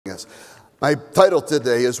mornings. My title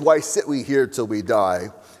today is Why Sit We Here Till We Die?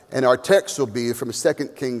 And our text will be from 2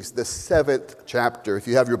 Kings, the 7th chapter. If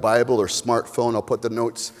you have your Bible or smartphone, I'll put the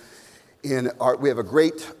notes in. We have a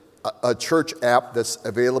great church app that's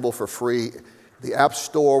available for free. The App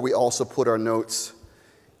Store, we also put our notes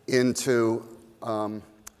into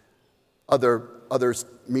other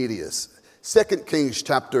medias. 2 Kings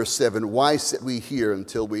chapter 7, why sit we here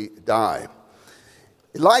until we die?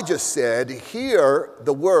 Elijah said, hear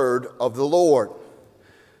the word of the Lord.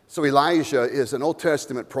 So Elijah is an Old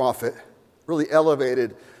Testament prophet, really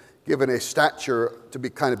elevated, given a stature to be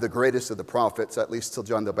kind of the greatest of the prophets, at least till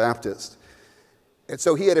John the Baptist. And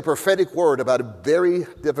so he had a prophetic word about a very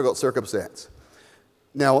difficult circumstance.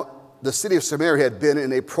 Now, the city of Samaria had been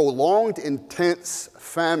in a prolonged, intense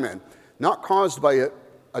famine, not caused by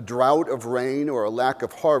a drought of rain or a lack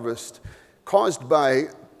of harvest, caused by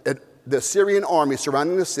the Syrian army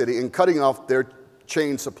surrounding the city and cutting off their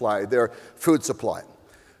chain supply, their food supply.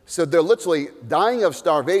 So they're literally dying of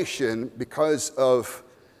starvation because of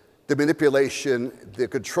the manipulation, the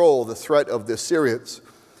control, the threat of the Syrians.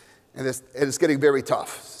 And it's getting very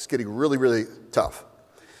tough. It's getting really, really tough.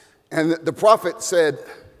 And the prophet said,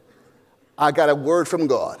 I got a word from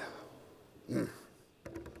God.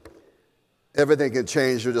 Everything can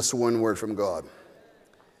change with just one word from God.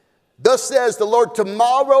 Thus says the Lord,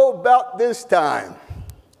 tomorrow about this time,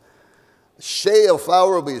 a shea of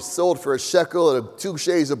flour will be sold for a shekel and 2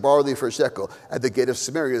 sheas of barley for a shekel at the gate of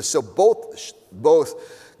Samaria. So both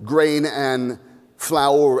grain and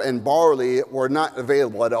flour and barley were not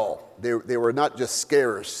available at all. They were not just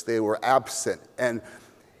scarce, they were absent. And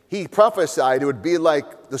he prophesied it would be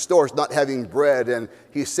like the stores not having bread. And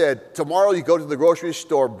he said, tomorrow you go to the grocery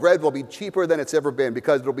store, bread will be cheaper than it's ever been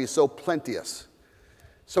because it'll be so plenteous.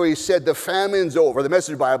 So he said, the famine's over. The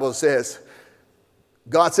Message Bible says,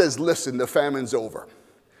 God says, listen, the famine's over.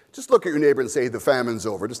 Just look at your neighbor and say, the famine's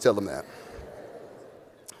over. Just tell them that.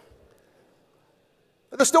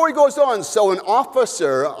 The story goes on. So an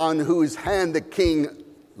officer on whose hand the king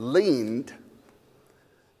leaned,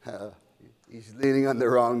 he's leaning on the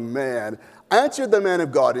wrong man, answered the man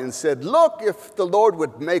of God and said, look, if the Lord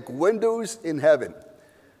would make windows in heaven,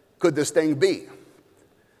 could this thing be?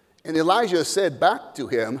 And Elijah said back to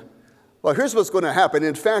him, well, here's what's going to happen.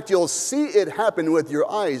 In fact, you'll see it happen with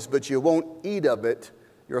your eyes, but you won't eat of it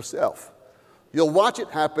yourself. You'll watch it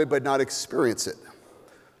happen, but not experience it.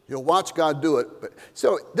 You'll watch God do it.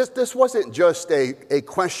 So this wasn't just a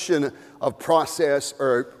question of process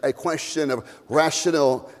or a question of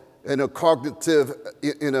rational, cognitive,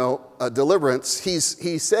 deliverance. He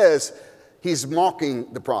says he's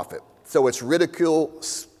mocking the prophet. So it's ridicule,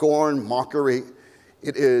 scorn, mockery.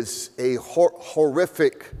 It is a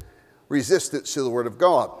horrific resistance to the word of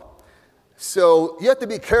God. So you have to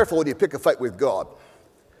be careful when you pick a fight with God,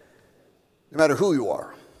 no matter who you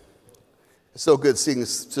are. It's so good seeing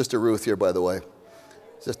Sister Ruth here, by the way.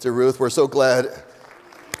 Sister Ruth, we're so glad.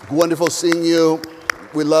 Wonderful seeing you.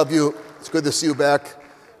 We love you. It's good to see you back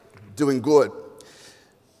doing good.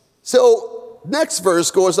 So next verse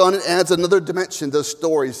goes on and adds another dimension. The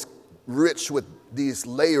story's rich with these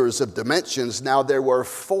layers of dimensions. Now there were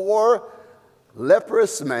 4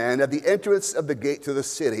 leprous men at the entrance of the gate to the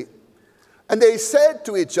city. And they said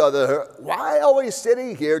to each other, why are we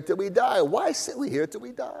sitting here till we die? Why sit we here till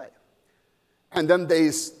we die? And then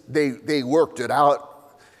they worked it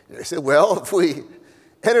out. They said, well, if we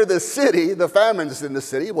enter the city, the famine's in the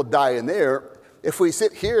city, we'll die in there. If we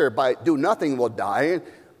sit here do nothing, we'll die.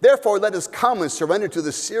 Therefore, let us come and surrender to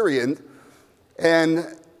the Syrian.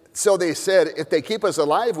 And so they said, if they keep us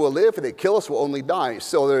alive, we'll live. If they kill us, we'll only die.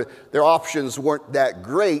 So their options weren't that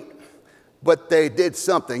great, but they did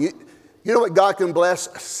something. You know what God can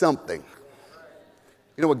bless? Something.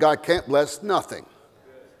 You know what God can't bless? Nothing.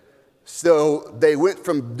 So they went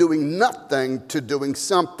from doing nothing to doing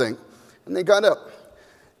something, and they got up.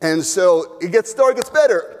 And so the story gets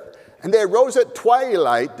better. And they arose at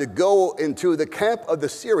twilight to go into the camp of the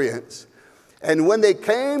Syrians. And when they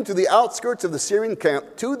came to the outskirts of the Syrian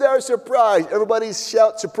camp, to their surprise, everybody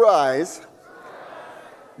shout surprise,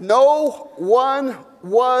 no one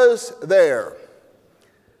was there.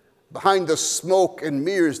 Behind the smoke and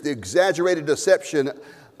mirrors, the exaggerated deception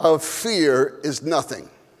of fear is nothing.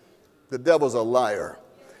 The devil's a liar.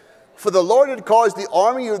 For the Lord had caused the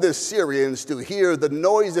army of the Syrians to hear the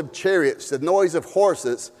noise of chariots, the noise of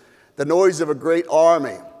horses, the noise of a great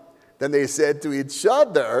army. Then they said to each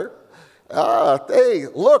other, hey,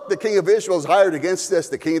 look, the king of Israel is hired against us,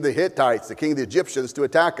 the king of the Hittites, the king of the Egyptians to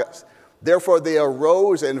attack us. Therefore they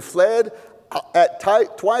arose and fled at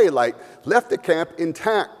twilight, left the camp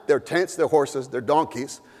intact, their tents, their horses, their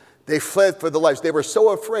donkeys. They fled for their lives. They were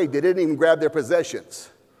so afraid they didn't even grab their possessions.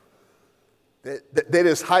 They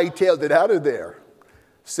just hightailed it out of there.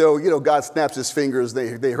 So, God snaps his fingers.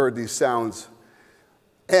 They heard these sounds.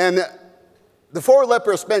 And the 4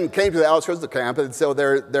 leprous men came to the outskirts of the camp, and so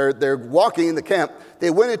they're walking in the camp.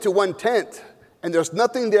 They went into one tent, and there's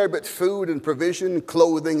nothing there but food and provision,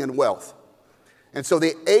 clothing and wealth. And so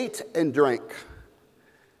they ate and drank.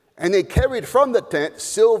 And they carried from the tent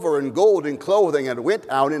silver and gold and clothing and went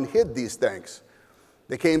out and hid these things.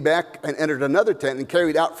 They came back and entered another tent and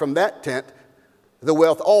carried out from that tent the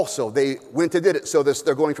wealth also. They went and did it. So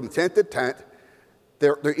they're going from tent to tent.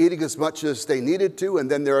 They're eating as much as they needed to, and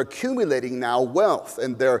then they're accumulating now wealth,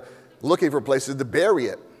 and they're looking for places to bury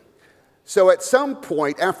it. So at some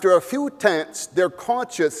point, after a few tents, their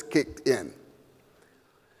conscience kicked in.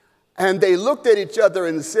 And they looked at each other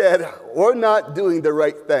and said, we're not doing the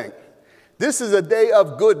right thing. This is a day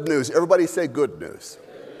of good news. Everybody say good news.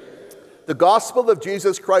 The gospel of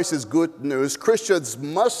Jesus Christ is good news. Christians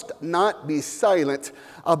must not be silent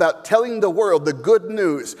about telling the world the good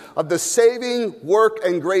news of the saving work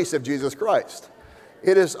and grace of Jesus Christ.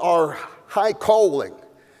 It is our high calling.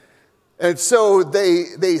 And so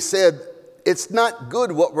they said, it's not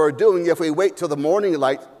good what we're doing. If we wait till the morning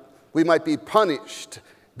light, we might be punished.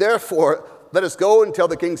 Therefore, let us go and tell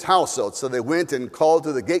the king's household. So they went and called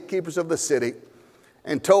to the gatekeepers of the city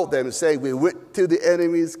and told them, saying, we went to the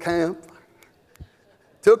enemy's camp,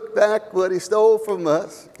 took back what he stole from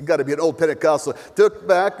us. You got to be an old Pentecostal. Took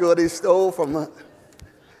back what he stole from us.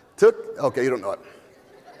 Okay, you don't know it.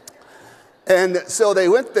 And so they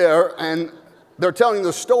went there, and they're telling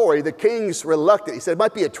the story. The king's reluctant. He said, it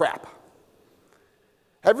might be a trap.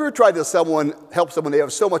 Have you ever tried to help someone, they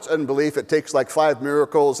have so much unbelief, it takes like 5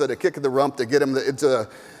 miracles and a kick in the rump to get them into,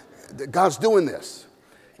 God's doing this.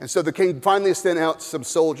 And so the king finally sent out some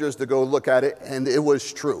soldiers to go look at it, and it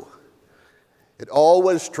was true. It all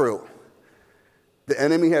was true. The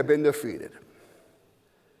enemy had been defeated.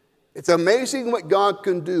 It's amazing what God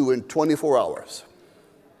can do in 24 hours.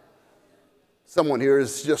 Someone here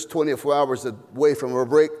is just 24 hours away from a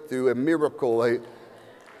breakthrough, a miracle,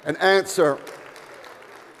 an answer.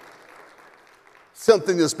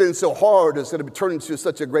 Something that's been so hard is going to be turned into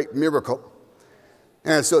such a great miracle.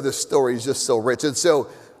 And so this story is just so rich. And so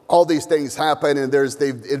all these things happen, and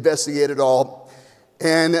they've investigated all.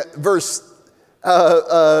 And verse 16,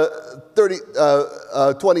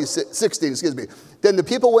 then the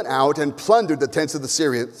people went out and plundered the tents of the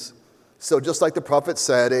Syrians. So just like the prophet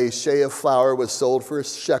said, a shea of flour was sold for a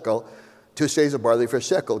shekel, 2 sheaves of barley for a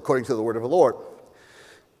shekel, according to the word of the Lord.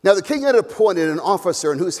 Now the king had appointed an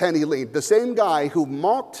officer in whose hand he leaned, the same guy who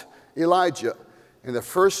mocked Elijah in the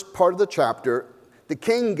first part of the chapter. The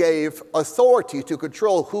king gave authority to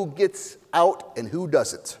control who gets out and who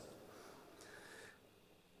doesn't.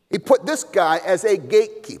 He put this guy as a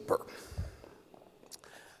gatekeeper.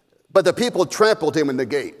 But the people trampled him in the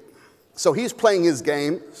gate. So he's playing his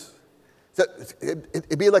games. So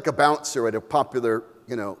it'd be like a bouncer at a popular,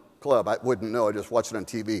 club. I wouldn't know. I just watch it on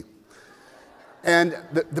TV. And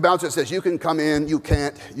the bouncer says, you can come in, you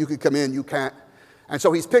can't. You can come in, you can't. And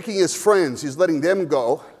so he's picking his friends. He's letting them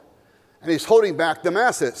go. And he's holding back the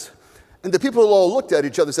masses. And the people all looked at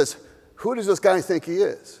each other and says, who does this guy think he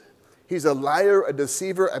is? He's a liar, a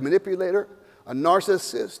deceiver, a manipulator, a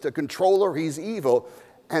narcissist, a controller. He's evil.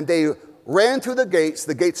 And they ran through the gates.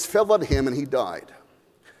 The gates fell on him, and he died.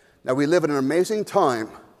 Now, we live in an amazing time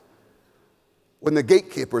when the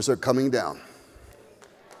gatekeepers are coming down.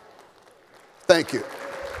 Thank you.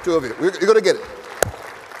 2 of you. You're going to get it.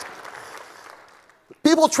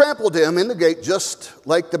 People trampled him in the gate, just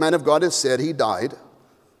like the man of God had said. He died.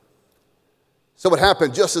 So what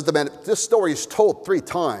happened, just as this story is told 3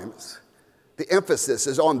 times, the emphasis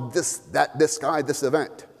is on this guy, this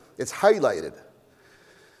event. It's highlighted.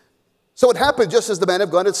 So it happened just as the man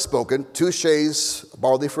of God had spoken. 2 sheaves of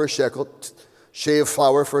barley for a shekel, shea of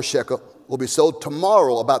flour for a shekel, will be sold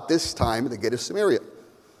tomorrow about this time in the gate of Samaria.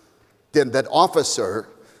 Then that officer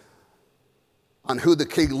on who the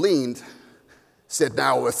king leaned said,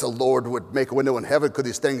 now if the Lord would make a window in heaven, could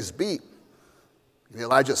these things be? And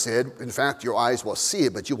Elijah said, in fact, your eyes will see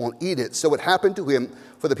it, but you won't eat it. So it happened to him,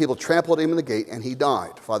 for the people trampled him in the gate, and he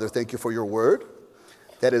died. Father, thank you for your word.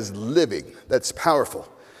 That is living, that's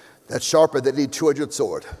powerful, that's sharper than any two-edged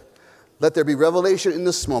sword. Let there be revelation in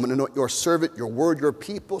this moment, and your servant, your word, your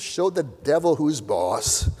people, show the devil who's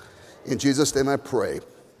boss. In Jesus' name I pray.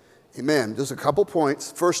 Amen. Just a couple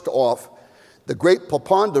points. First off, the great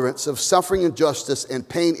preponderance of suffering, injustice, and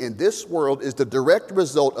pain in this world is the direct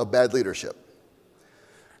result of bad leadership.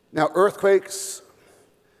 Now, earthquakes,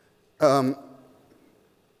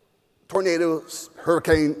 tornadoes,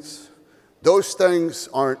 hurricanes, those things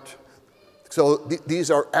aren't. So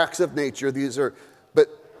these are acts of nature. But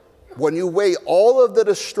when you weigh all of the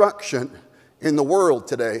destruction in the world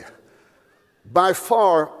today, by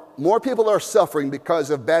far, more people are suffering because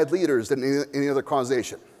of bad leaders than any other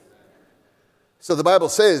causation. So the Bible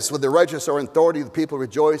says, when the righteous are in authority, the people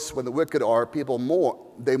rejoice. When the wicked are, people mourn.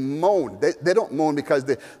 They moan. They don't moan because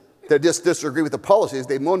they just disagree with the policies.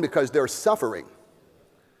 They moan because they're suffering.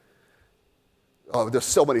 Oh, there's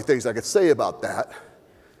so many things I could say about that.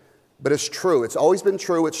 But it's true. It's always been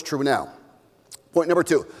true. It's true now. Point number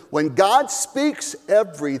 2. When God speaks,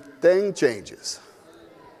 everything changes.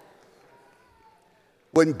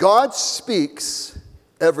 When God speaks,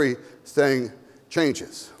 everything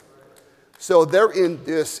changes. So they're in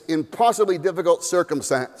this impossibly difficult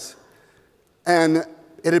circumstance, and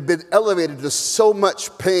it had been elevated to so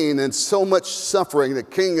much pain and so much suffering. The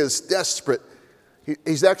king is desperate.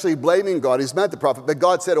 He's actually blaming God. He's mad at the prophet, but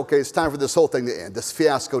God said, okay, it's time for this whole thing to end, this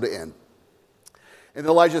fiasco to end. And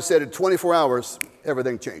Elijah said, in 24 hours,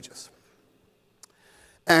 everything changes.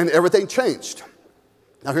 And everything changed.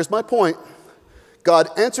 Now here's my point. God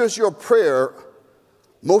answers your prayer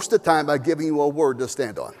most of the time by giving you a word to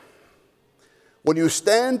stand on. When you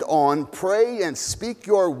stand on, pray, and speak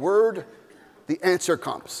your word, the answer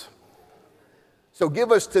comes. So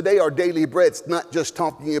give us today our daily bread. It's not just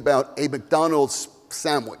talking about a McDonald's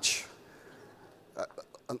sandwich.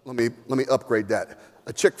 Let me upgrade that.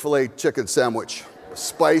 A Chick-fil-A chicken sandwich.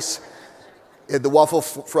 Spice and the waffle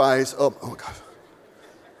fries. Oh God.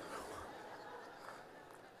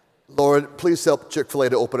 Lord, please help Chick-fil-A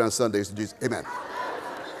to open on Sundays. Jesus. Amen.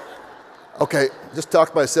 Okay, just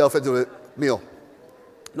talked myself into a meal.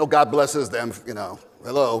 No, God blesses them,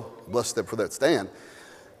 Hello, bless them for that stand.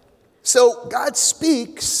 So God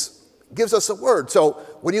speaks, gives us a word. So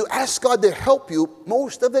when you ask God to help you,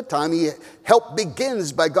 most of the time, help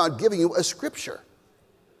begins by God giving you a scripture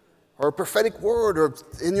or a prophetic word or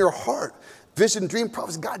in your heart. Vision, dream,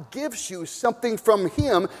 prophecy. God gives you something from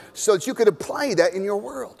him so that you can apply that in your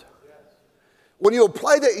world. When you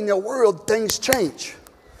apply that in your world, things change.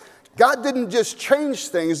 God didn't just change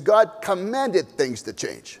things, God commanded things to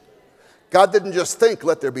change. God didn't just think,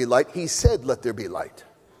 let there be light. He said, let there be light.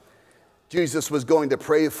 Jesus was going to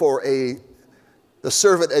pray for the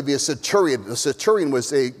servant of a centurion. The centurion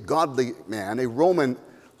was a godly man, a Roman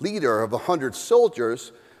leader of 100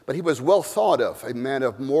 soldiers, but he was well thought of, a man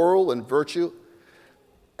of moral and virtue.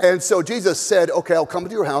 And so Jesus said, okay, I'll come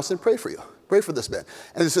to your house and pray for you. Pray for this man.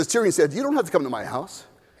 And the centurion said, you don't have to come to my house.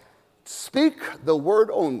 Speak the word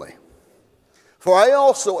only. For I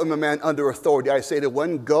also am a man under authority. I say to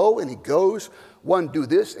one, go, and he goes. One, do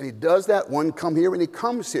this, and he does that. One, come here, and he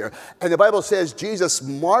comes here. And the Bible says Jesus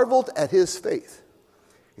marveled at his faith.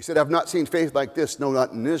 He said, I've not seen faith like this, no,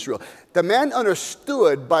 not in Israel. The man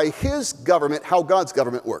understood by his government how God's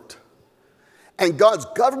government worked. And God's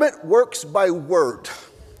government works by word.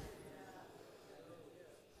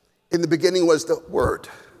 In the beginning was the word.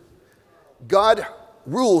 God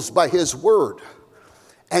rules by his word.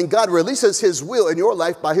 And God releases his will in your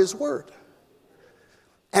life by his word.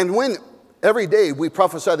 And when every day we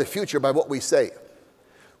prophesy the future by what we say,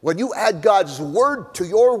 when you add God's word to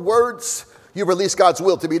your words, you release God's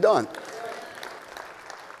will to be done.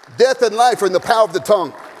 Death and life are in the power of the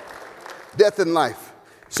tongue. Death and life.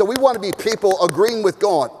 So we want to be people agreeing with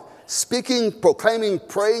God, speaking, proclaiming,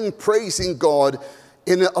 praying, praising God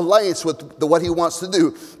in alliance with what he wants to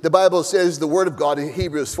do. The Bible says the word of God in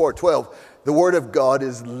Hebrews 4:12, the word of God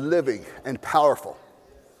is living and powerful.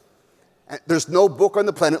 And there's no book on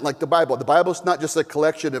the planet like the Bible. The Bible is not just a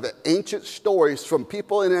collection of ancient stories from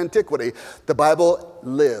people in antiquity. The Bible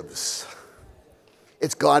lives.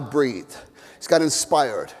 It's God-breathed. It's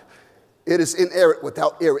God-inspired. It is inerrant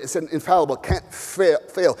without error. It's infallible, can't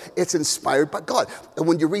fail. It's inspired by God. And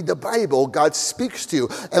when you read the Bible, God speaks to you.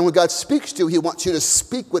 And when God speaks to you, he wants you to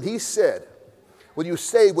speak what he said. When you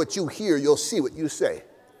say what you hear, you'll see what you say.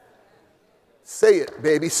 Say it,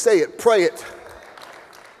 baby. Say it. Pray it.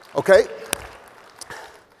 Okay?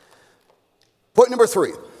 Point number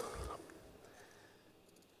 3.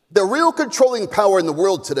 The real controlling power in the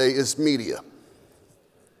world today is media.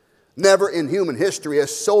 Never in human history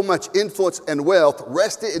has so much influence and wealth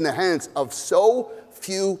rested in the hands of so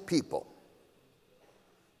few people.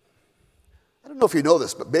 I don't know if you know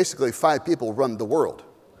this, but basically 5 people run the world.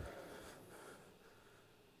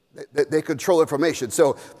 They control information.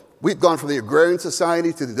 So we've gone from the agrarian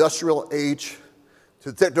society to the industrial age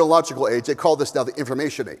to the technological age. They call this now the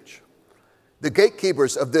information age. The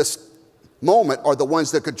gatekeepers of this moment are the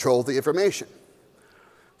ones that control the information.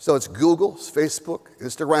 So it's Google, it's Facebook,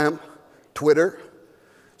 Instagram, Twitter.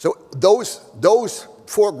 So those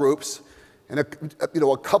 4 groups and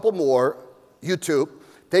a couple more, YouTube,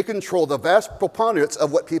 they control the vast preponderance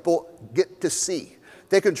of what people get to see.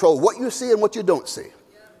 They control what you see and what you don't see.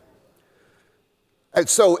 And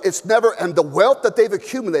so it's never, and the wealth that they've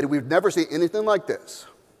accumulated, we've never seen anything like this.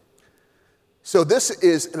 So this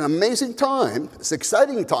is an amazing time. It's an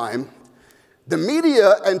exciting time. The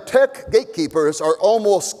media and tech gatekeepers are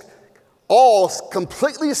almost all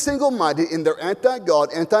completely single-minded in their anti-God,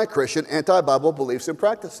 anti-Christian, anti-Bible beliefs and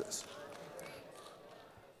practices.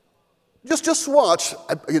 Just watch.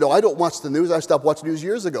 I don't watch the news. I stopped watching news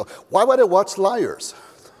years ago. Why would I watch liars?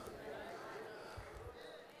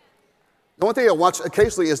 The only thing I watch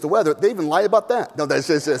occasionally is the weather. They even lie about that. No,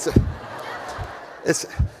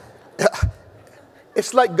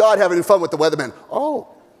 it's like God having fun with the weatherman. Oh,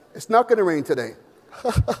 it's not going to rain today.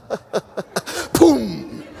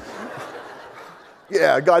 Boom.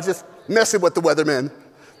 Yeah, God's just messing with the weathermen.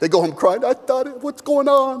 They go home crying, what's going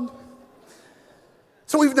on?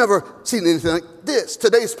 So we've never seen anything like this.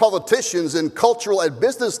 Today's politicians and cultural and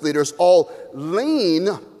business leaders all lean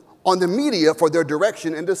on the media for their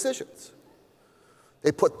direction and decisions.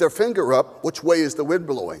 They put their finger up, which way is the wind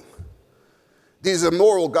blowing? These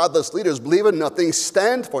immoral, godless leaders believe in nothing,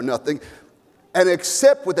 stand for nothing, and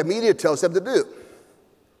accept what the media tells them to do.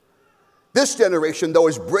 This generation, though,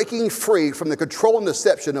 is breaking free from the control and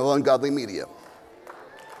deception of ungodly media.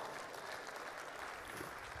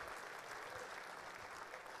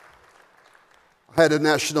 I had a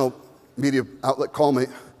national media outlet call me,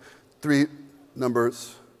 3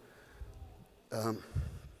 numbers. I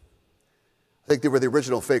think they were the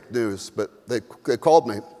original fake news, but they called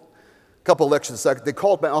me. A couple elections back, they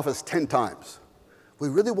called my office 10 times. We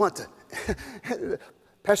really want to.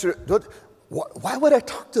 Pastor, why would I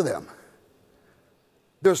talk to them?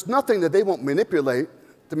 There's nothing that they won't manipulate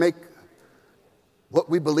to make what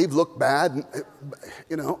we believe look bad.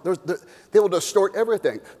 They will distort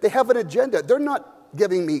everything. They have an agenda. They're not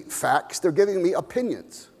giving me facts. They're giving me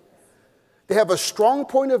opinions. They have a strong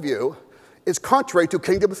point of view. It's contrary to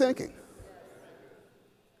kingdom thinking.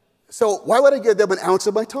 So why would I give them an ounce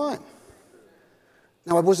of my time?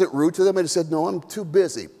 Now, I wasn't rude to them. I just said, no, I'm too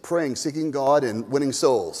busy praying, seeking God, and winning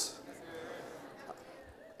souls.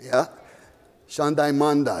 Yeah. Shandai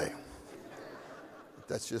Mandai.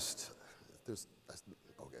 Okay,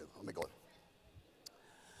 let me go on.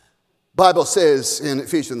 Bible says in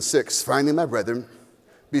Ephesians 6, finally, my brethren,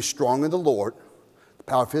 be strong in the Lord, the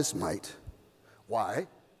power of his might. Why?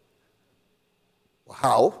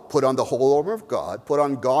 How? Put on the whole armor of God, put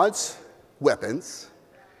on God's weapons,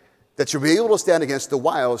 that you'll be able to stand against the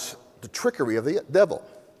wiles, the trickery of the devil.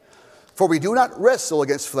 For we do not wrestle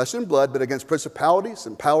against flesh and blood, but against principalities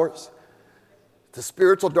and powers, the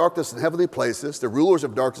spiritual darkness in heavenly places, the rulers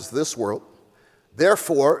of darkness of this world.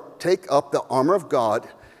 Therefore, take up the armor of God,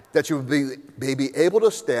 that you may be able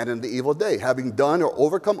to stand in the evil day, having done or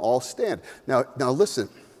overcome all, stand. Now listen,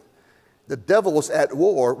 the devil is at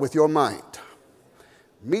war with your mind.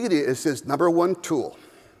 Media is his number one tool.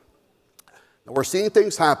 Now, we're seeing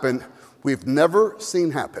things happen we've never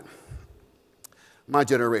seen happen. My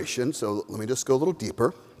generation, so let me just go a little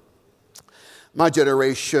deeper. My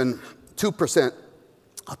generation, 2%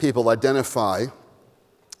 of people identify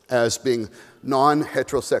as being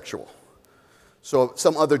non-heterosexual. So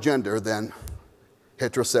some other gender than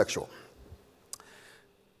heterosexual.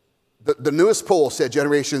 The newest poll said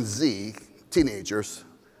Generation Z, teenagers,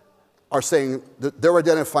 are saying that they're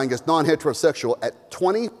identifying as non-heterosexual at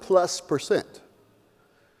 20+%.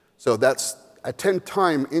 So that's a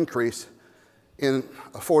 10-time increase in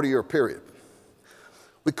a 40-year period.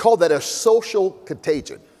 We call that a social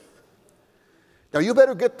contagion. Now, you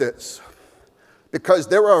better get this, because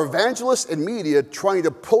there are evangelists and media trying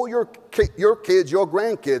to pull your kids, your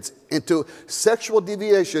grandkids into sexual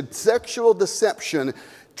deviation, sexual deception,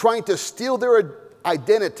 trying to steal their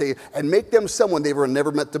identity and make them someone they were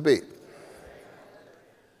never meant to be.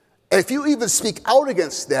 If you even speak out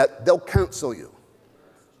against that, they'll cancel you.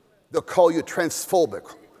 They'll call you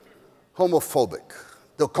transphobic, homophobic.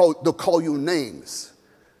 They'll call you names.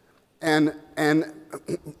 And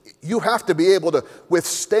you have to be able to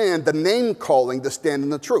withstand the name calling to stand in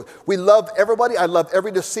the truth. We love everybody. I love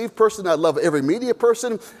every deceived person. I love every media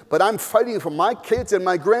person. But I'm fighting for my kids and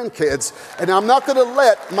my grandkids. And I'm not going to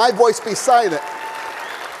let my voice be silent.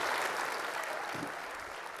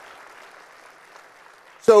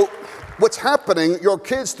 So what's happening, your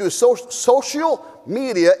kids through social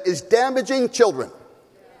media is damaging children.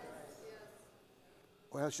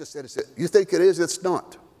 Well, it's just, you think it is, it's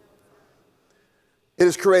not. It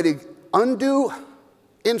is creating undue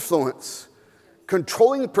influence,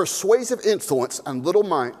 controlling persuasive influence on little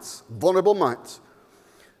minds, vulnerable minds.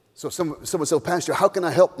 So someone said, Pastor, how can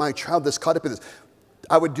I help my child that's caught up in this?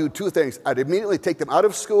 I would do two things. I'd immediately take them out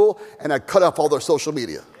of school, and I'd cut off all their social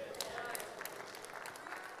media.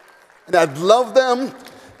 And I'd love them,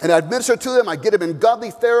 and I'd minister to them. I'd get them in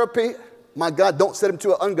godly therapy. My God, don't send them to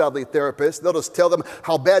an ungodly therapist. They'll just tell them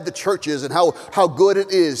how bad the church is and how good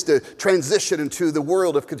it is to transition into the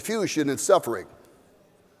world of confusion and suffering.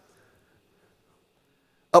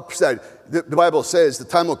 Upside, the Bible says the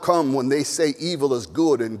time will come when they say evil is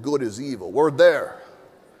good and good is evil. We're there.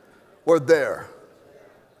 We're there.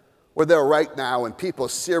 We're there right now, and people,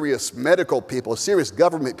 serious medical people, serious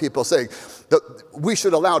government people saying that we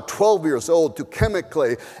should allow 12 years old to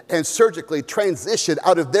chemically and surgically transition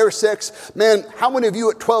out of their sex. Man, how many of you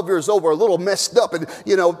at 12 years old were a little messed up? And,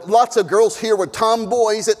 you know, lots of girls here were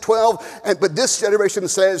tomboys at 12, but this generation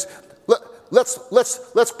says,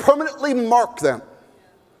 let's permanently mark them.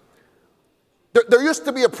 There used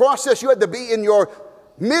to be a process you had to be in your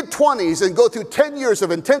mid-20s and go through 10 years of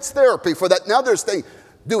intense therapy for that. Now there's things.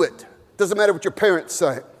 Do it. Doesn't matter what your parents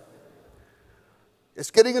say. It's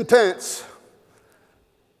getting intense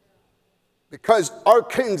because our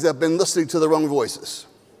kings have been listening to the wrong voices.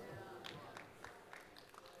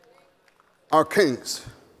 Our kings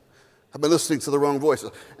have been listening to the wrong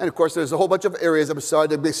voices. And of course, there's a whole bunch of areas. I'm sorry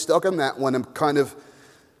to be stuck on that one. I'm kind of,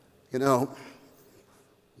 you know,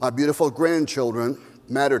 my beautiful grandchildren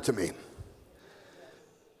matter to me.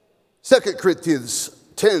 2 Corinthians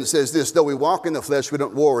 10 says this, though we walk in the flesh, we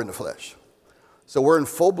don't war in the flesh. So we're in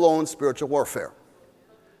full-blown spiritual warfare.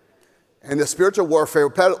 And the spiritual warfare,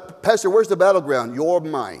 Pastor, where's the battleground? Your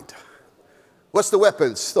mind. What's the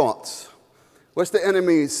weapons? Thoughts. What's the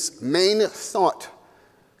enemy's main thought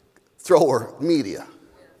thrower? Media.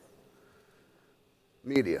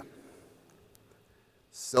 Media.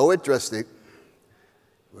 So interesting.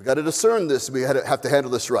 We've got to discern this. We have to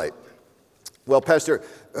handle this right. Well, Pastor,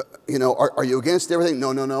 you know, are you against everything?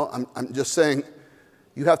 No. I'm just saying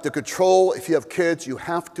you have to control, if you have kids, you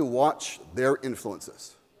have to watch their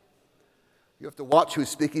influences. You have to watch who's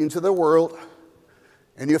speaking into their world,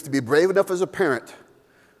 and you have to be brave enough as a parent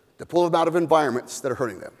to pull them out of environments that are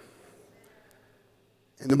hurting them.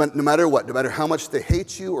 And no matter what, no matter how much they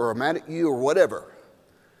hate you or are mad at you or whatever,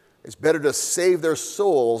 it's better to save their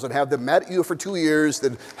souls and have them mad at you for 2 years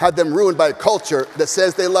than have them ruined by a culture that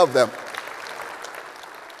says they love them.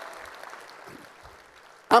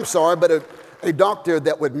 I'm sorry, but a doctor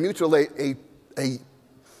that would mutilate a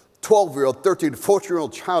 12-year-old, 13,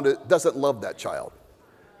 14-year-old child doesn't love that child.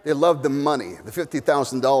 They love the money, the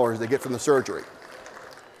 $50,000 they get from the surgery.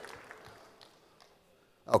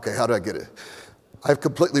 Okay, how did I get it? I've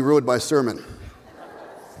completely ruined my sermon.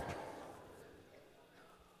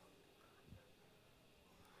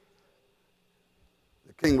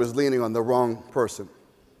 The king was leaning on the wrong person.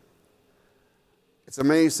 It's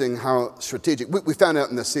amazing how strategic. We found out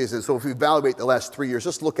in this season, so if we evaluate the last 3 years,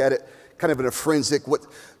 just look at it kind of in a forensic,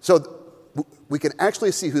 so we can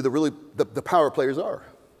actually see who the power players are.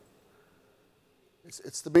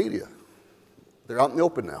 It's the media. They're out in the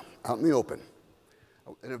open now, out in the open.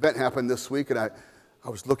 An event happened this week, and I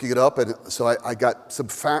was looking it up, and so I got some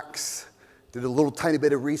facts, did a little tiny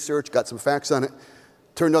bit of research, got some facts on it,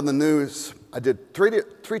 turned on the news. I did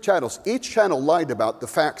three channels. Each channel lied about the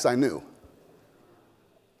facts I knew.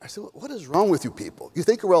 I said, what is wrong with you people? You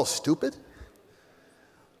think we're all stupid?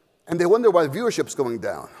 And they wonder why viewership's going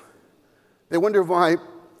down. They wonder why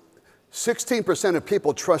 16% of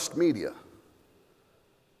people trust media.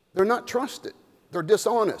 They're not trusted. They're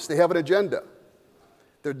dishonest. They have an agenda.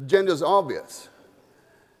 Their agenda is obvious.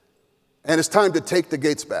 And it's time to take the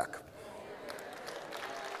gates back.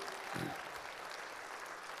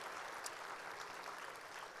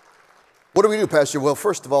 What do we do, Pastor? Well,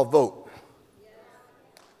 first of all, vote.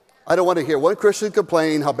 I don't want to hear one Christian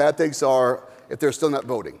complain how bad things are if they're still not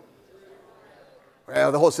voting.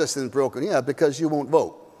 Well, the whole system is broken. Yeah, because you won't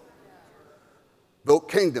vote. Vote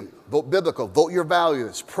kingdom. Vote biblical. Vote your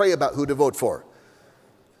values. Pray about who to vote for.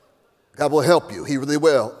 God will help you. He really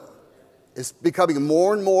will. It's becoming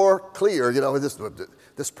more and more clear, you know,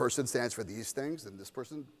 this person stands for these things and this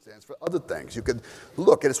person stands for other things. You can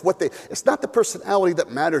look, and it's not the personality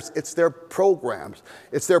that matters. It's their programs.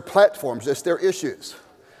 It's their platforms. It's their issues.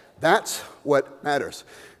 That's what matters.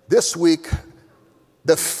 This week,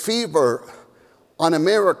 the fever on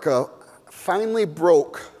America finally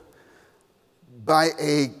broke by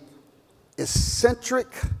an eccentric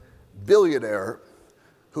billionaire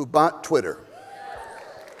who bought Twitter.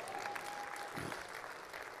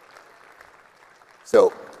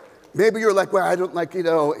 So maybe you're like, well, I don't like, you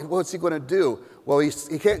know, what's he going to do? Well,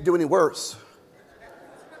 he can't do any worse.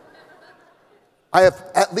 I have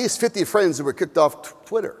at least 50 friends who were kicked off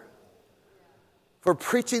Twitter for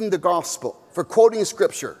preaching the gospel, for quoting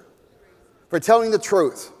scripture, for telling the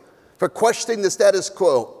truth, for questioning the status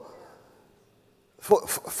quo,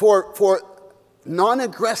 for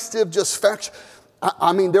non-aggressive, just facts.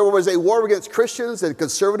 I mean, there was a war against Christians and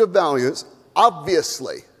conservative values,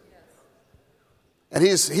 obviously. And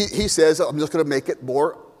he says, I'm just going to make it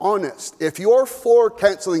more honest. If you're for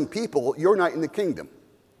canceling people, you're not in the kingdom.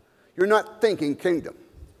 You're not thinking kingdom.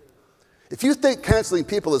 If you think canceling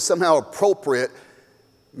people is somehow appropriate,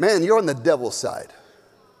 man, you're on the devil's side.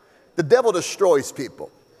 The devil destroys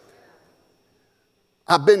people.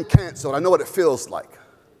 I've been canceled. I know what it feels like.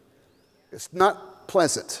 It's not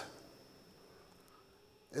pleasant.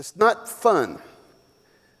 It's not fun.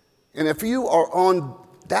 And if you are on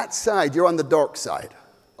that side, you're on the dark side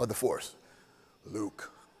of the force. Luke,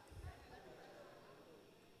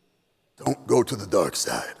 don't go to the dark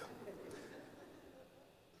side.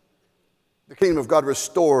 The kingdom of God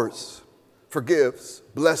restores, forgives,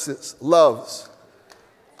 blesses, loves.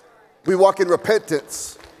 We walk in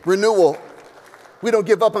repentance, renewal. We don't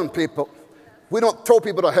give up on people. We don't throw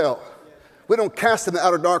people to hell. We don't cast them to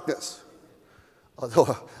outer darkness.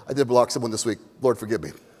 Although I did block someone this week. Lord, forgive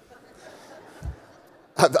me.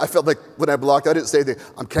 I felt like when I blocked, I didn't say anything.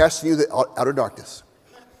 I'm casting you to outer darkness.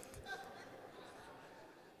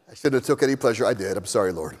 I shouldn't have took any pleasure. I did. I'm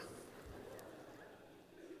sorry, Lord.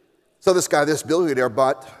 So this guy, this billionaire,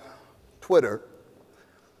 bought Twitter.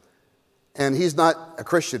 And he's not a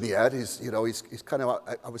Christian yet. He's kind of,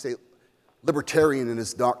 I would say, libertarian in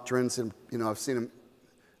his doctrines. And, I've seen him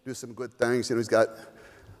do some good things. He's got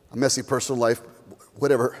a messy personal life,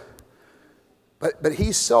 whatever. But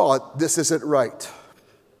he saw this isn't right.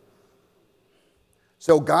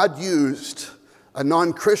 So God used a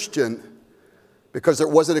non-Christian because there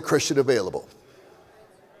wasn't a Christian available.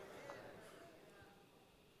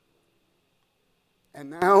 And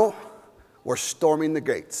now we're storming the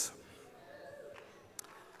gates.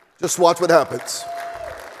 Just watch what happens.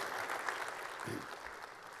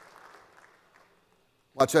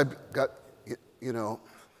 Watch, I've got,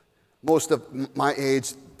 most of my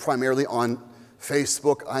age primarily on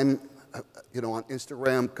Facebook. I'm, on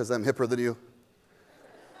Instagram because I'm hipper than you.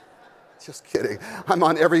 Just kidding. I'm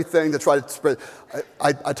on everything to try to spread.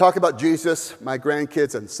 I talk about Jesus, my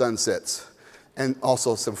grandkids, and sunsets, and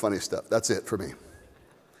also some funny stuff. That's it for me.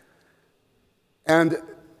 And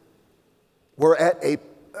we're at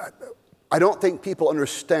I don't think people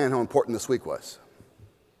understand how important this week was.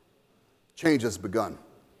 Change has begun.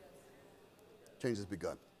 Change has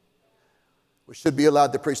begun. We should be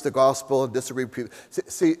allowed to preach the gospel and disagree with people.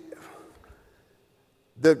 See,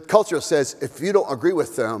 the culture says if you don't agree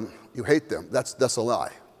with them, you hate them. That's a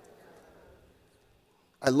lie.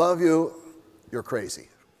 I love you, you're crazy.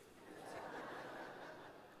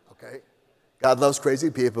 Okay? God loves crazy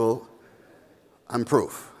people. I'm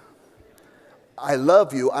proof. I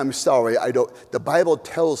love you, I'm sorry, I don't. The Bible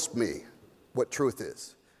tells me what truth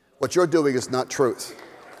is. What you're doing is not truth.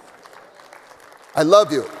 I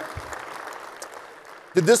love you.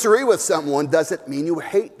 To disagree with someone doesn't mean you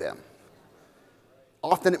hate them.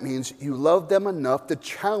 Often it means you love them enough to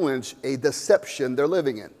challenge a deception they're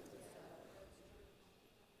living in.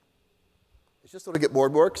 It's just going to get more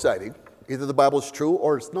and more exciting. Either the Bible is true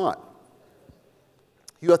or it's not.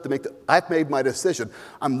 You have to I've made my decision.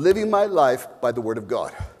 I'm living my life by the Word of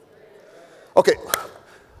God. Okay,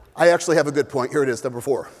 I actually have a good point. Here it is, number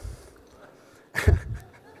 4.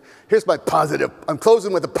 Here's my positive. I'm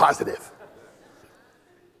closing with a positive.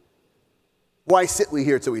 Why sit we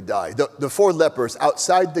here till we die? The 4 lepers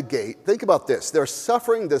outside the gate, think about this. They're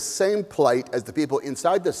suffering the same plight as the people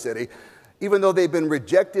inside the city, even though they've been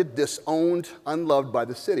rejected, disowned, unloved by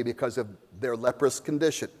the city because of their leprous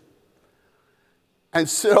condition. And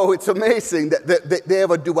so it's amazing that they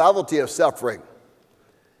have a duality of suffering.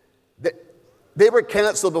 They were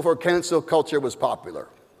canceled before cancel culture was popular.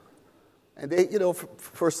 And they,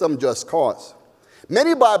 for some just cause.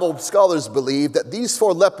 Many Bible scholars believe that these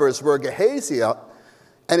 4 lepers were Gehazi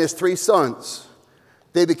and his 3 sons.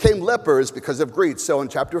 They became lepers because of greed. So in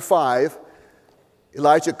chapter 5,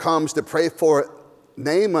 Elijah comes to pray for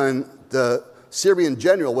Naaman, the Syrian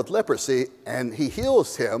general with leprosy, and he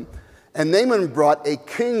heals him. And Naaman brought a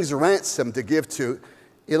king's ransom to give to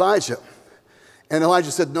Elijah. And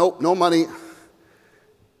Elijah said, no money.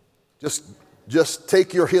 Just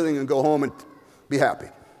take your healing and go home and be happy.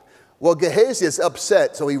 Well, Gehazi is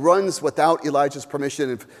upset, so he runs without Elijah's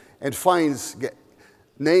permission and finds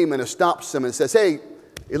Naaman and stops him and says, hey,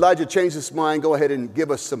 Elijah changed his mind. Go ahead and give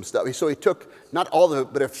us some stuff. So he took not all of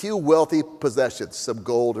it, but a few wealthy possessions, some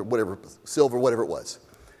gold or whatever, silver, whatever it was.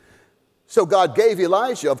 So God gave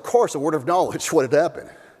Elijah, of course, a word of knowledge what had happened.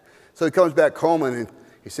 So he comes back home and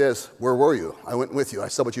he says, where were you? I went with you. I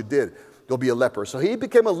saw what you did. You'll be a leper. So he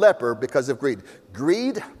became a leper because of greed.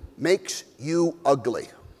 Greed makes you ugly.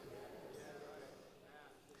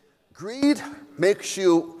 Greed makes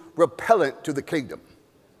you repellent to the kingdom.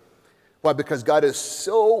 Why? Because God is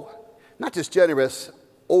so, not just generous,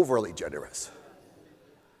 overly generous.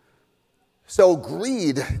 So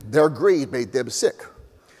their greed made them sick.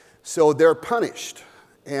 So they're punished.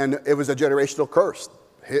 And it was a generational curse.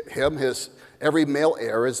 Every male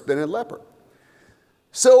heir has been a leper.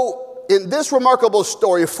 So in this remarkable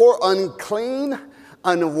story, 4 unclean,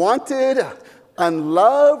 unwanted,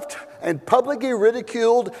 unloved, and publicly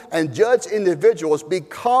ridiculed and judged individuals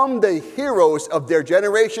become the heroes of their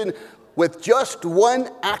generation with just one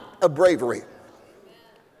act of bravery.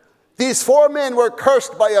 These 4 men were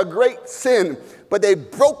cursed by a great sin, but they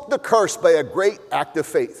broke the curse by a great act of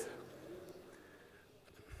faith.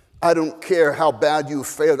 I don't care how bad you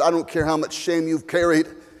failed. I don't care how much shame you've carried.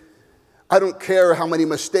 I don't care how many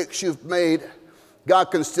mistakes you've made.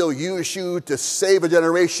 God can still use you to save a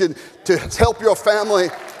generation, to help your family,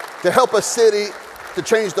 to help a city, to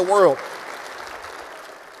change the world.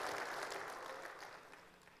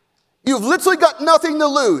 You've literally got nothing to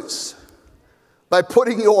lose by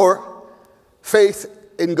putting your faith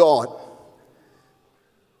in God.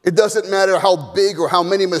 It doesn't matter how big or how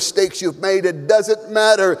many mistakes you've made. It doesn't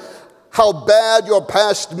matter how bad your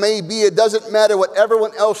past may be. It doesn't matter what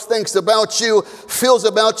everyone else thinks about you, feels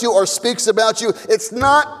about you, or speaks about you. It's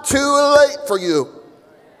not too late for you.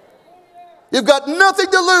 You've got nothing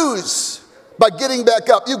to lose by getting back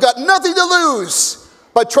up. You've got nothing to lose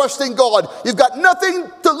by trusting God. You've got nothing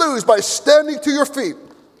to lose by standing to your feet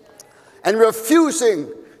and refusing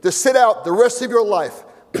to sit out the rest of your life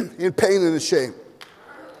in pain and in shame.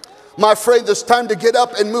 My friend, it's time to get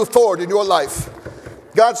up and move forward in your life.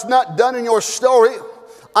 God's not done in your story.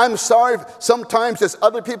 I'm sorry, sometimes it's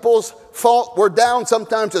other people's fault we're down.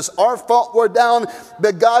 Sometimes it's our fault we're down.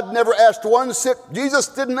 But God never asked Jesus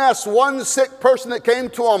didn't ask one sick person that came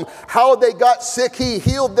to him how they got sick. He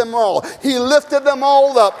healed them all. He lifted them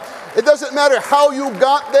all up. It doesn't matter how you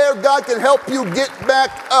got there. God can help you get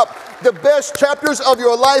back up. The best chapters of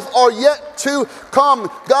your life are yet to come.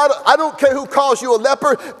 God, I don't care who calls you a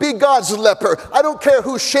leper. Be God's leper. I don't care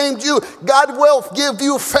who shamed you. God will give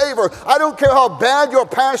you favor. I don't care how bad your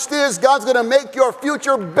past is. God's going to make your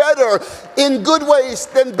future better in good ways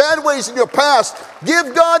than bad ways in your past.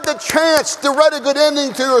 Give God the chance to write a good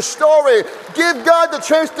ending to your story. Give God the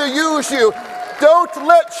chance to use you. Don't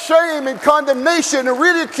let shame and condemnation and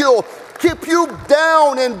ridicule keep you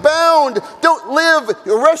down and bound. Don't live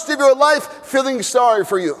the rest of your life feeling sorry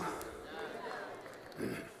for you.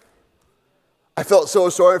 I felt so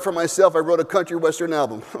sorry for myself, I wrote a country western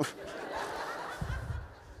album.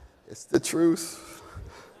 It's the truth.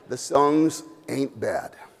 The songs ain't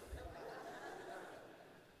bad.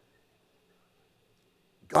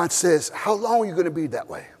 God says, how long are you going to be that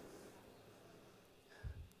way?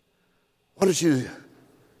 Why don't you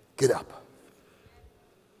get up?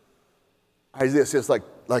 Isaiah says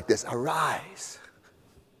like this, arise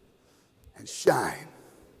and shine.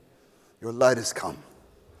 Your light has come.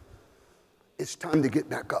 It's time to get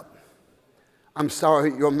back up. I'm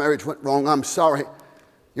sorry your marriage went wrong. I'm sorry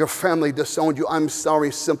your family disowned you. I'm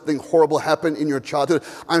sorry something horrible happened in your childhood.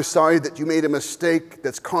 I'm sorry that you made a mistake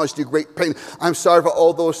that's caused you great pain. I'm sorry for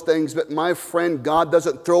all those things. But my friend, God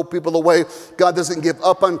doesn't throw people away. God doesn't give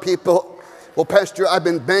up on people. Well, Pastor, I've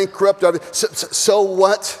been bankrupt. So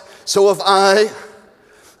what? So have I.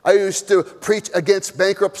 I used to preach against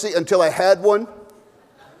bankruptcy until I had one.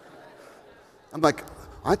 I'm like,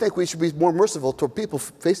 I think we should be more merciful toward people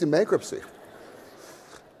facing bankruptcy.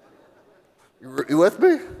 You with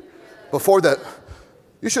me? Before that,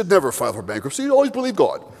 you should never file for bankruptcy. You always believe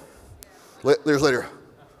God. Years later,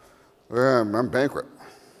 I'm bankrupt.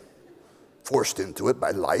 Forced into it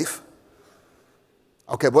by life.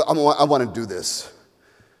 Okay, but I want to do this.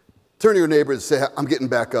 Turn to your neighbor and say, I'm getting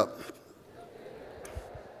back up.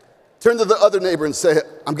 Turn to the other neighbor and say,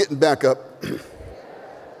 I'm getting back up.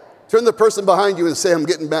 Turn to the person behind you and say, I'm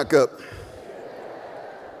getting back up.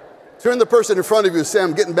 Turn to the person in front of you and say,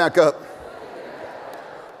 I'm getting back up.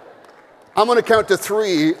 I'm going to count to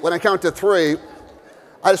 3. When I count to 3,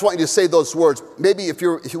 I just want you to say those words. Maybe if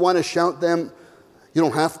you want to shout them, you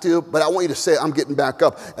don't have to, but I want you to say, I'm getting back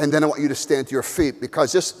up. And then I want you to stand to your feet,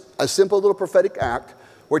 because just a simple little prophetic act,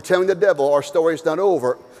 we're telling the devil our story's not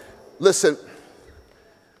over. Listen,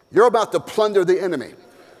 you're about to plunder the enemy.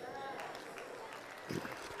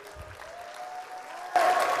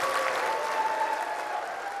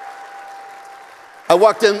 I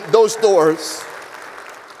walked in those doors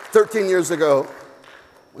 13 years ago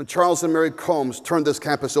when Charles and Mary Combs turned this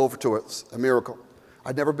campus over to us, a miracle.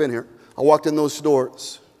 I'd never been here. I walked in those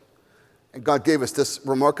doors, and God gave us this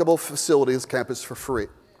remarkable facility, this campus, for free.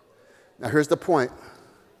 Now, here's the point.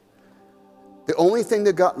 The only thing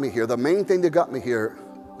that got me here, the main thing that got me here,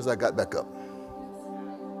 was I got back up.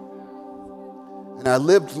 And I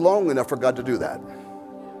lived long enough for God to do that.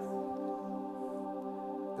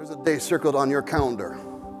 There's a day circled on your calendar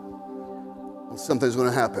when something's going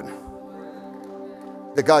to happen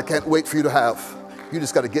that God can't wait for you to have. You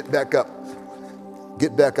just got to get back up.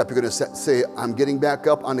 Get back up. You're going to say, I'm getting back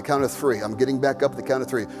up on the count of 3. I'm getting back up at the count of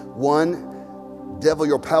 3. 1, devil,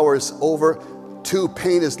 your power is over. 2,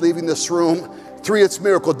 pain is leaving this room. 3, it's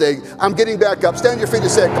miracle day. I'm getting back up. Stand on your feet and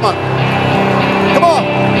say, come on. Come on.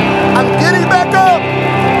 I'm getting back up.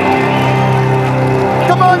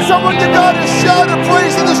 Come on, someone give God a shout of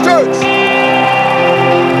praise in this church.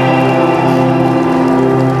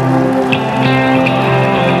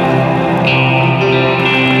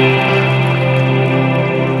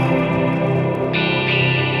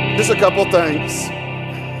 Just a couple things.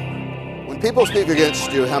 When people speak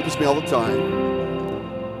against you, it happens to me all the time,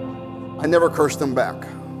 I never curse them back.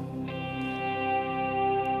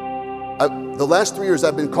 The last 3 years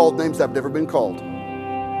I've been called names I've never been called,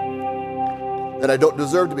 that I don't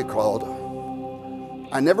deserve to be called.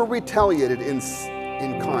 I never retaliated in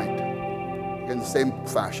kind, in the same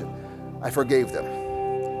fashion. I forgave them.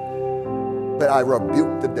 But I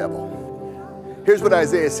rebuked the devil. Here's what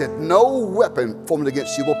Isaiah said, no weapon formed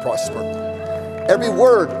against you will prosper. Every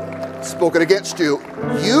word spoken against you,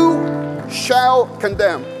 you shall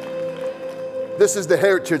condemn. This is the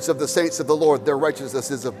heritage of the saints of the Lord. Their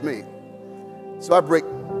righteousness is of me. So I break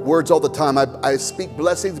words all the time. I speak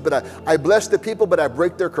blessings, but I bless the people, but I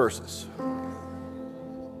break their curses.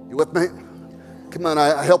 You with me? Come on,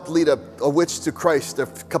 I helped lead a witch to Christ a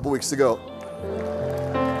couple weeks ago.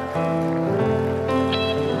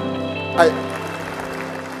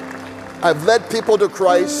 I've led people to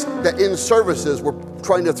Christ that in services were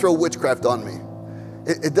trying to throw witchcraft on me.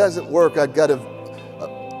 It doesn't work. I've got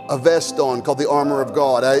a vest on called the armor of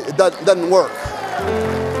God. It doesn't work.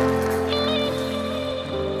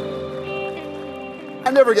 I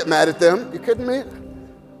never get mad at them. You kidding me?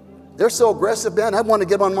 They're so aggressive, man. I want to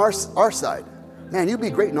get them on our side. Man, you'd be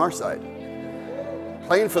great in our side.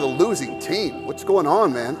 Playing for the losing team. What's going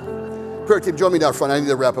on, man? Prayer team, join me down front. I need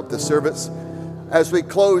to wrap up this service. As we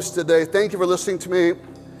close today, thank you for listening to me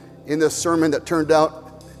in this sermon that turned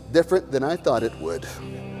out different than I thought it would.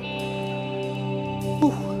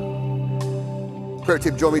 Whew. Prayer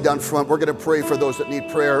team, join me down front. We're going to pray for those that need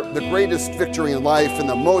prayer. The greatest victory in life and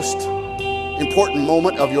the most important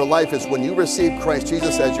moment of your life is when you receive Christ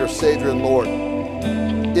Jesus as your Savior and Lord.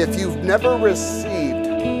 If you've never received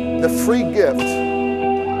the free gift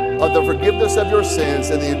of the forgiveness of your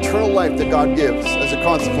sins and the eternal life that God gives as a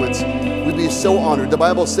consequence, we'd be so honored. The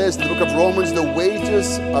Bible says in the book of Romans, the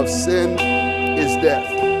wages of sin is death,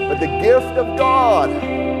 but the gift of God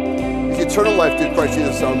is eternal life through Christ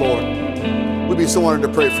Jesus our Lord. We'd be so honored to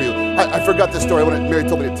pray for you. I forgot this story. Mary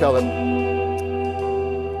told me to tell it.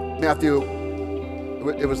 Matthew,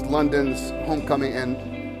 it was London's homecoming and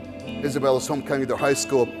Isabella's homecoming, their high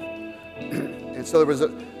school. And so there was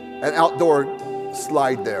an outdoor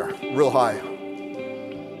slide there, real high.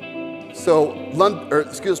 So,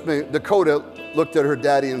 Dakota looked at her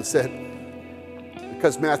daddy and said,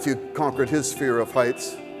 because Matthew conquered his fear of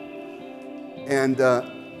heights, and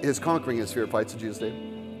is conquering his fear of heights in Jesus' name.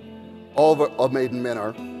 All of Maiden men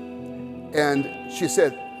are. And she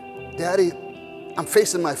said, Daddy, I'm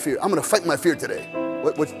facing my fear. I'm going to fight my fear today.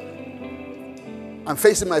 I'm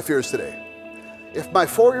facing my fears today. If my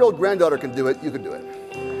 4-year-old granddaughter can do it, you can do it.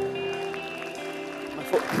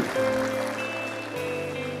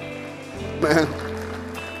 Man,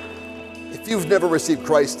 if you've never received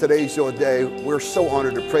Christ, today's your day. We're so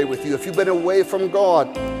honored to pray with you. If you've been away from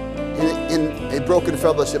God in a broken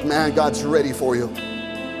fellowship, man, God's ready for you.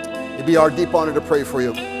 It'd be our deep honor to pray for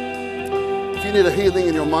you. If you need a healing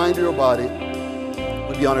in your mind or your body,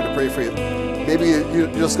 we'd be honored to pray for you. Maybe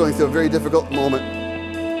you're just going through a very difficult moment.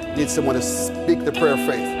 You need someone to speak the prayer of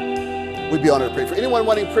faith. We'd be honored to pray for you. Anyone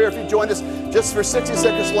wanting prayer, if you joined us just for 60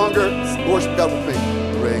 seconds longer, worship God with me.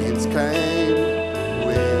 Rains came,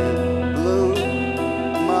 wind blew,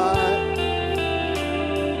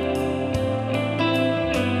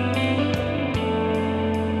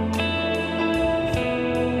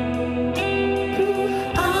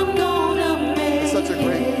 I'm gonna make it's such a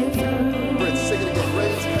great bridge. Sing it again.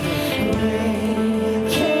 Rains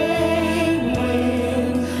came,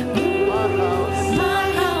 wind blew, my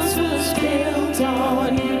house was built on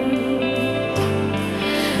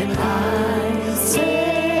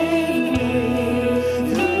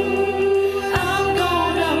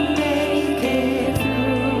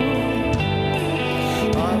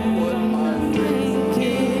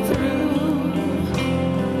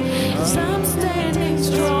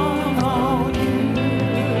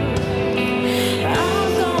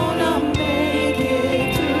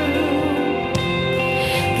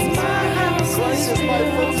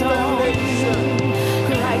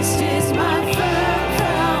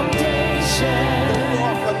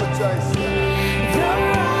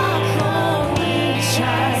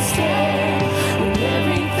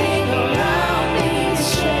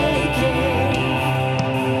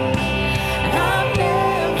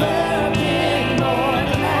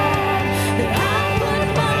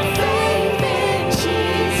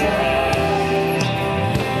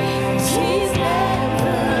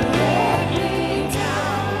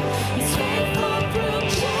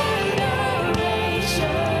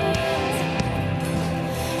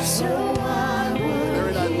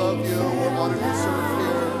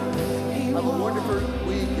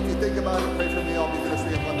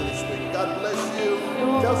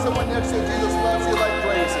next to you, Jesus loves you like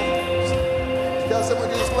crazy. Tell someone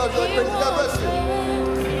Jesus loves you like crazy. God bless you.